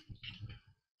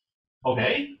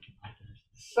 Okay,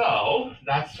 so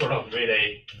that's sort of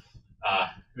really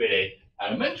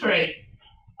elementary.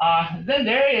 Then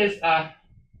there is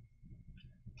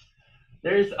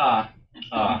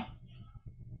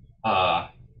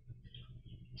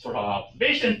sort of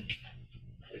observation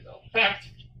with a fact.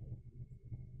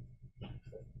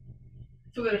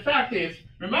 So the fact is,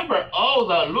 remember all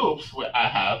the loops where I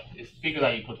have is bigger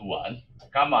than or equal to 1.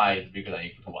 Gamma is bigger than or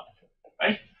equal to 1,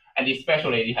 right? And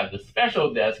especially you have the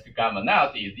special disk gamma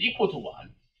naught is equal to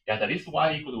 1. You have at least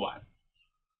 1 equal to 1.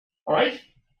 All right?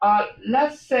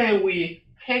 Let's say we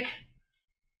pick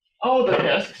all the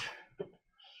disks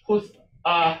whose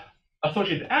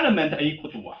associated element are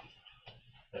equal to 1.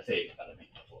 Let's say element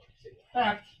for the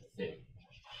fact.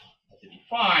 Let's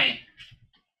define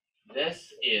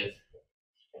this is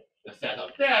the set of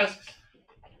disks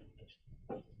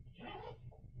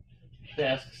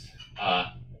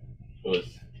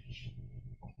whose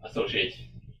associate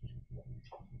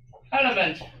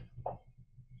element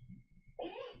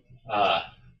are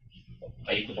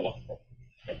equal to 1.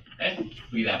 Okay?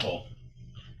 For example,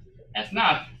 S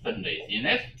naught certainly is in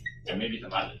it. There may be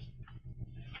some others.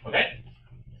 Okay?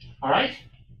 All right.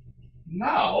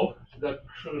 Now the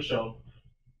crucial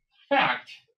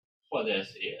fact for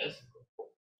this is,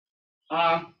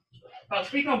 now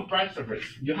speaking of branch surface,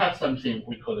 you have something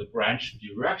we call the branch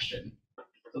direction.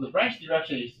 So the branch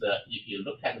direction is if you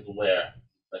look at where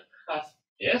the cusp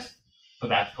is, so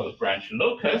that's called branch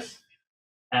locus.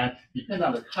 And depending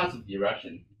on the cusp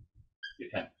direction, you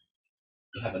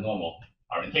have a normal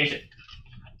orientation.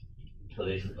 So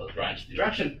this is called branch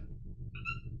direction.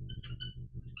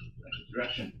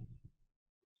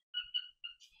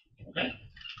 Okay.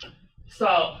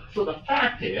 So the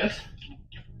fact is,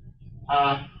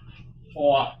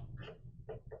 for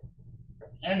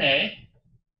NA,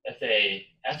 let's say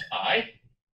SI,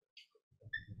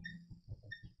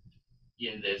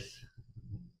 in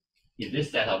this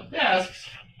set of disks,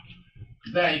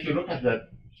 then if you look at the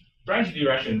branch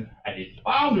direction at its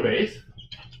boundaries,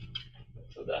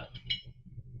 so the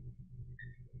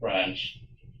branch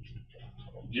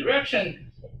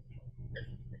direction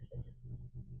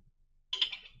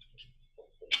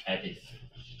at its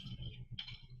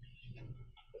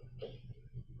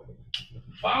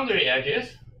boundary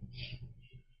edges,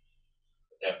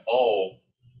 they're all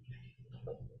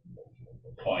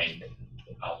point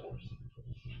outwards.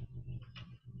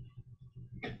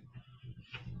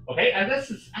 Okay, and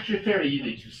this is actually very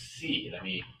easy to see. Let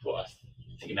me draw a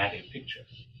schematic picture.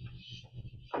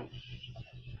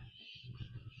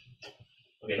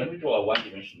 Okay, let me draw a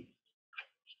one-dimensional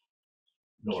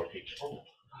lower picture. Oh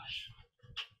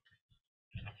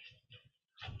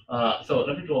gosh. So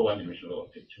let me draw a one-dimensional lower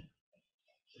picture.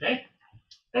 Okay,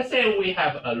 let's say we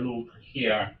have a loop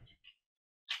here.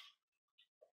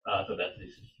 So that's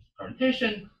this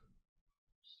orientation.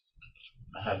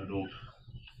 I have a loop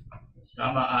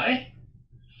gamma I,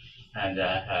 and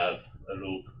I have a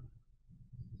loop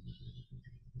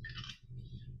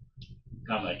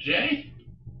gamma J,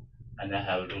 and I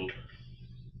have a loop,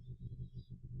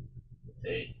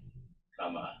 say,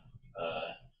 gamma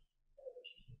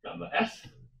S.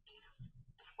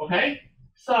 Okay,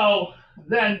 so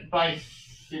then by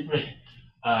simply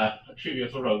trivial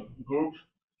sort of group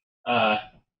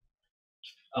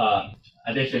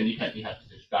addition, you have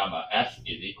this gamma S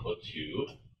is equal to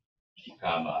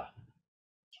gamma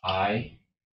I,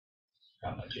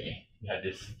 gamma J. You have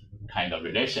this kind of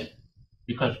relation.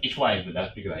 Because each one is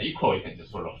less bigger than equal, you can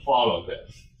just sort of follow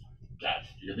this. That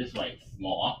because this one is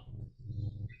small,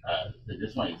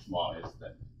 this one is small, is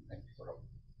then sort of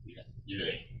you can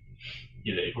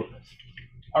easily prove this.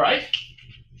 All right.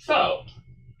 So,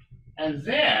 and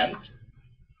then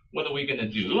what are we gonna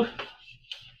do?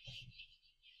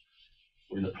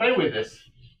 We're gonna play with this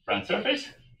front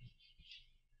surface.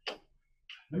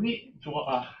 Let me draw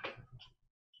a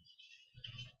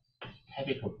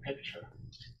typical picture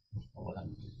of what I'm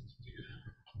going to do.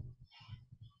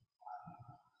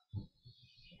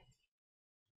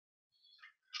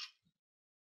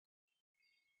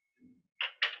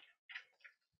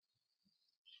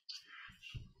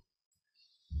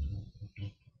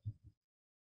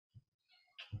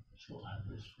 So I have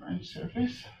this branch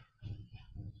surface.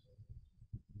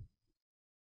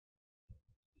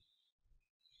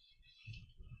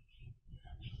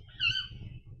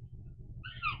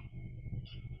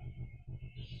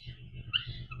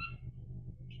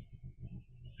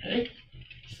 Okay,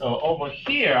 so over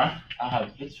here, I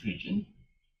have this region.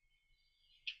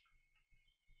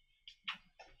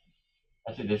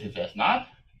 I say this is S0.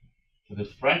 So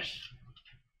this branch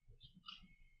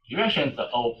directions are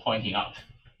all pointing out.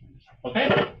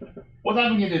 Okay, what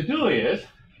I'm going to do is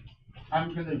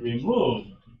I'm going to remove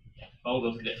all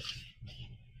those disks.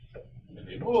 I'm going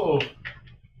to remove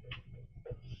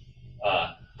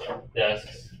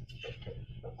disks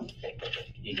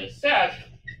in the set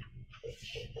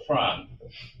from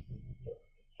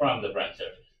the branch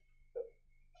surface.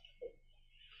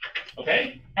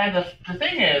 Okay, and the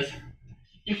thing is,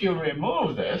 if you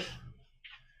remove this,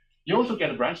 you also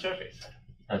get a branch surface.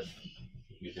 Because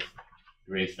you just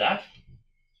erase that,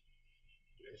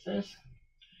 erase this,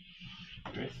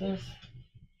 erase this,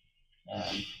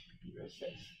 and erase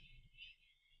this.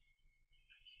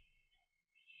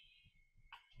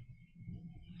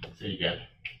 So you get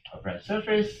a branch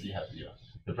surface. You have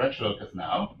the branch locus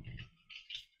now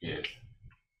is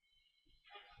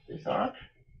this arc,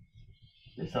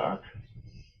 this arc,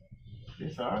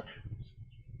 this arc,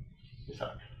 this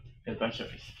arc, and branch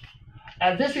surface.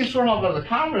 And this is sort of the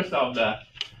converse of the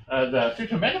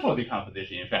Suture manifold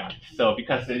decomposition, in fact. So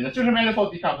because in the Suture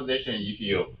manifold decomposition, if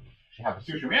you have a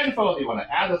Suture manifold, you want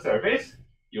to add a surface.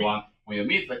 You want, when you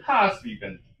meet the cusp, you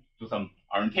can do some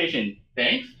orientation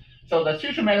things. So the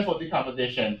Suture manifold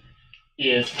decomposition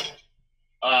is,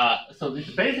 so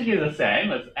it's basically the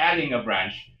same as adding a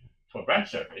branch to a branch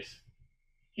surface.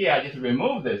 Here, I just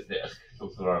remove this disk. So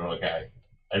sort of like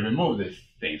I remove this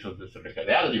thing. So this is like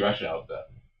the other direction of the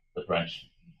branch,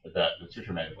 the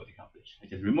Suture manifold decomposition. I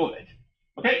just remove it.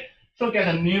 Okay, so get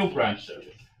a new branch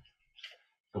surface.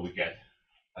 So we get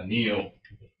a new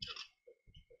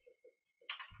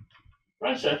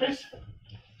branch surface.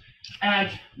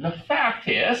 And the fact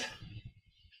is,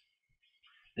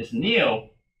 this new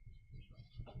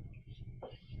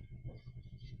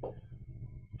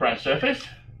branch surface,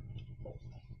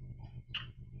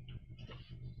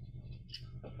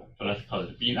 so let's call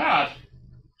it B0,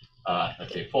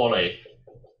 let's say fully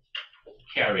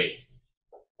carry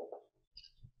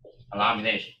a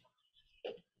lamination.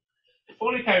 It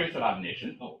fully carries a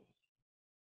lamination.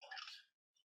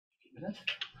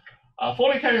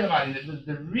 Fully carries a lamination.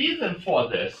 The reason for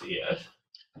this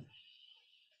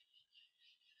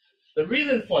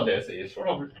is, sort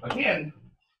of, again,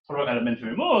 sort of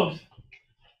elementary moves.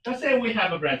 Let's say we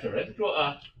have a branch surface. Let's draw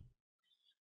a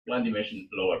one-dimension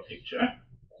lower picture.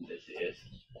 This is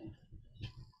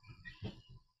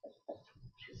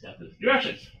these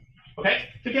directions. Okay,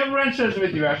 so you have branches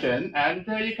with direction, and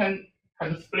you can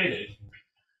kind of split it.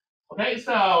 Okay,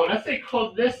 so let's say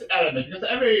call this element, because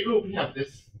every loop you have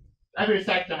this, every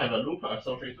sector have a loop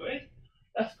associated to it.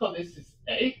 Let's call this is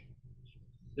A.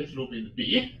 This loop is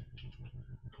B.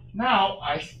 Now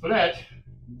I split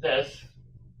this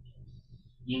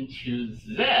into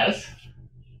this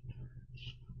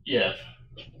if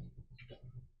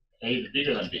A is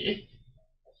bigger than B.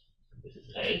 This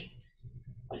is A.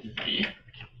 This is B.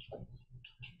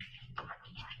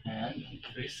 And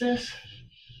increase this.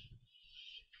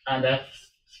 And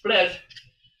that's split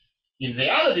in the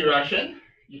other direction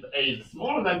if A is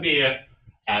smaller than B,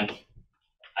 and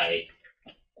I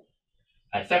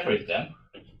separate them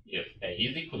if A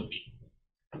is equal to B.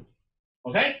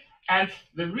 Okay? And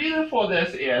the reason for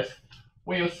this is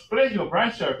when you split your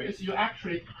branch surface, you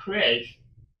actually create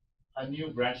a new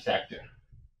branch sector.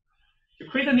 To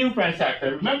create a new branch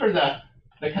sector, remember the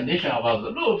condition about the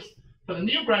loops. For the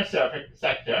new branch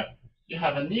sector, you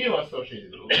have a new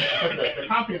associated loop because the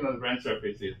complement of the branch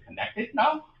surface is connected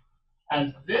now.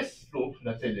 And this loop,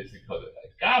 let's say this is called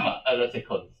gamma, let's say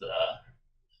called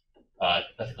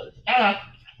eta.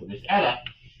 So this eta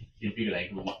is bigger than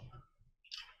equal to 1.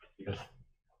 Because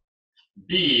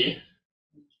B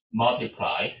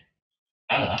multiply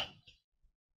eta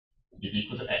is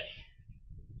equal to A.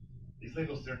 These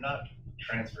labels, they're not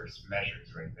transverse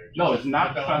measures, right? They're just No, it's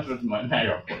not balance. transverse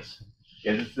measure, of course.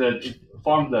 Yes, it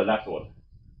forms the left order.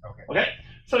 Okay. Okay,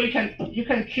 so you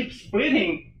can keep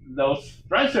splitting those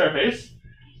branch surface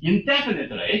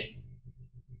indefinitely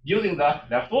using the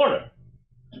left order.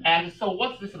 And so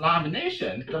what's this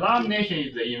lamination? The lamination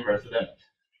is the inverse limit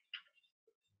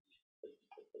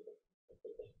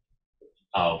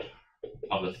of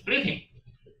the splitting.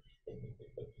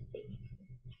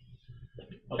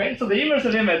 Okay, so the inverse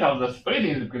limit of the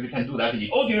splitting is because you can do that in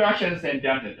all directions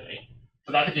indefinitely.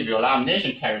 So that gives you a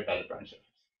lamination carried by the branch surface.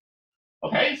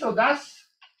 Okay, so that's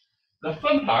the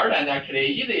fun part and actually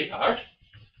easy part.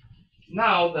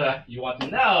 Now you want to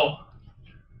know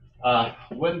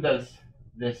when does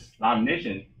this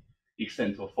lamination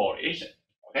extend to foliation?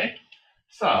 Okay,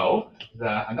 so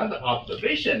another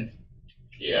observation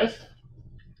is,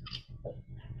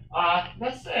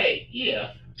 let's say if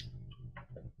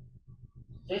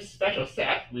this special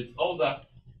set with all the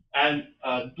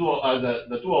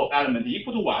the dual element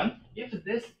equal to 1, if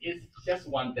this is just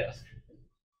one disk,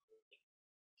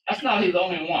 that's not the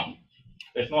only one.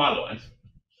 There's no other ones.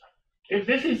 If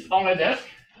this is only disk,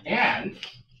 and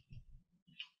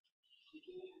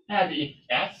if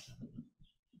S,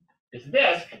 this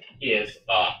disk is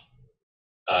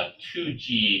a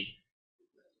 2G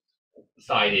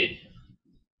sided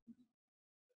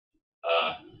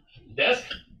disk,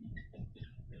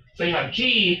 so you have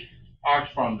G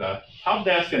arcs from the top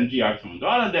disk and G arcs from the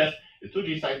other disk, the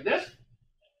 2G sided disk,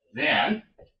 then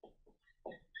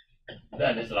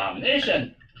this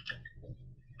lamination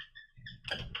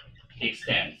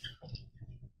extends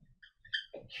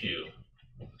to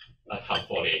a top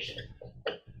foliation.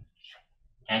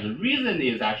 And the reason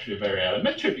is actually very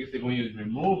elementary, because when you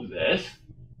remove this,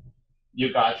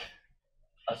 you got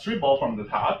a 3-ball from the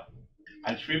top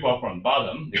and 3-ball from the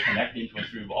bottom. They connect into a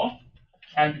 3-ball.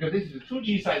 And because this is a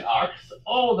 2G side arcs,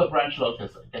 all the branch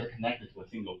locus get connected to a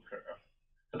single curve.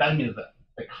 So that means that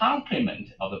the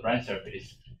complement of the branch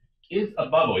surface is a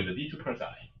bubble, is a D2 curve.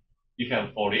 You can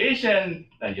have foliation,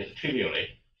 then just trivially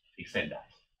extend that.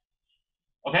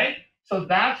 Okay, so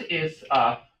that is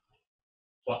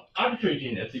for arbitrary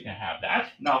genus, you can have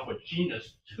that. Now for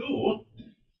genus 2,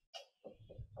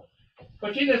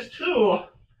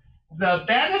 the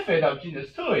benefit of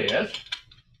genus 2 is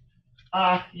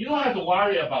you don't have to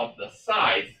worry about the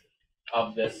size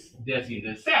of this disk in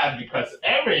this set, because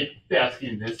every disk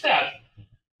in this set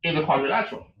is a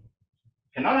quadrilateral.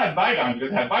 Cannot have bigon,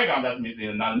 because have bigon, that means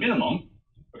it's not a minimum.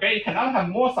 Okay, you cannot have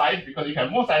more sides, because you have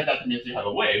more sides, that means you have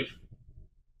a wave.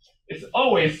 It's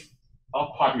always a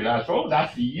quadrilateral.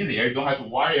 That's easier. You don't have to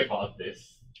worry about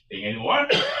this thing anymore.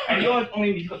 And you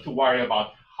only need to worry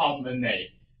about how many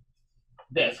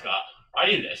disks are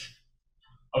in this.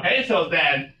 Okay, so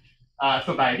then,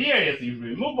 so the idea is you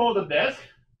remove all the disks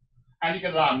and you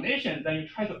get lamination, then you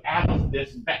try to add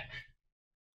this back.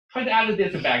 Try to add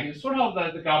this back. It's sort of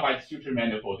the Gauss suture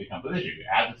manifold decomposition. You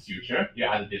add the suture, you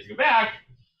add the disk back,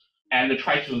 and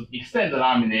try to extend the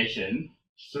lamination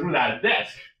through that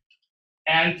disk.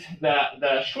 And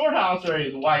the short answer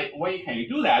is why can you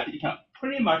do that? You can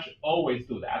pretty much always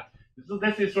do that. So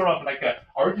this is sort of like a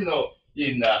original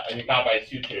in the Gauss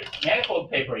suture manifold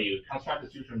paper. You construct the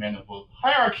suture manifold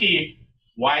hierarchy.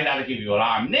 Why that give you a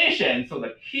lamination? So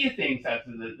the key thing that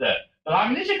the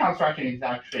lamination construction is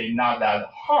actually not that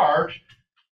hard.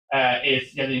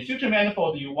 It's that in suture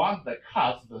manifold you want the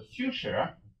cuts, the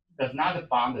suture does not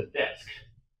bound the disk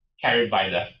carried by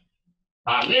the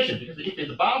lamination, because if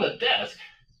it's bound the disk,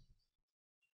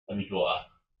 let me draw.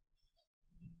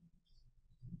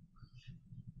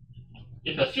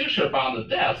 If the suture bound the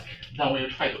disk, then when you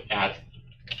try to add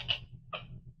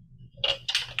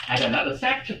another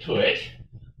sector to it,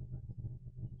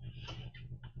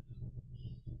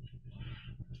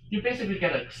 you basically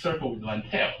get a circle with one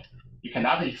tail. You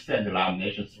cannot extend the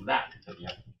lamination through that, because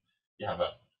you have a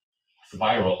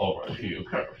spiral over to your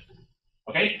curve.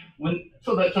 Okay,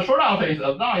 so the short answer is,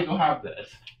 as long as you don't have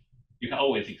this, you can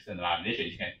always extend the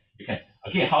lamination. You can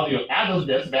again, how do you add those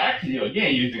disks back? You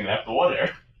again using left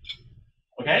order.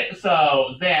 Okay,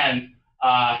 so then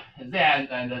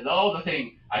the other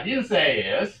thing I didn't say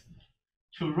is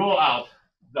to rule out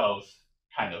those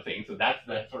kind of things. So that's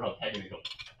the sort of technical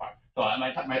part. So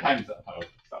my time is up.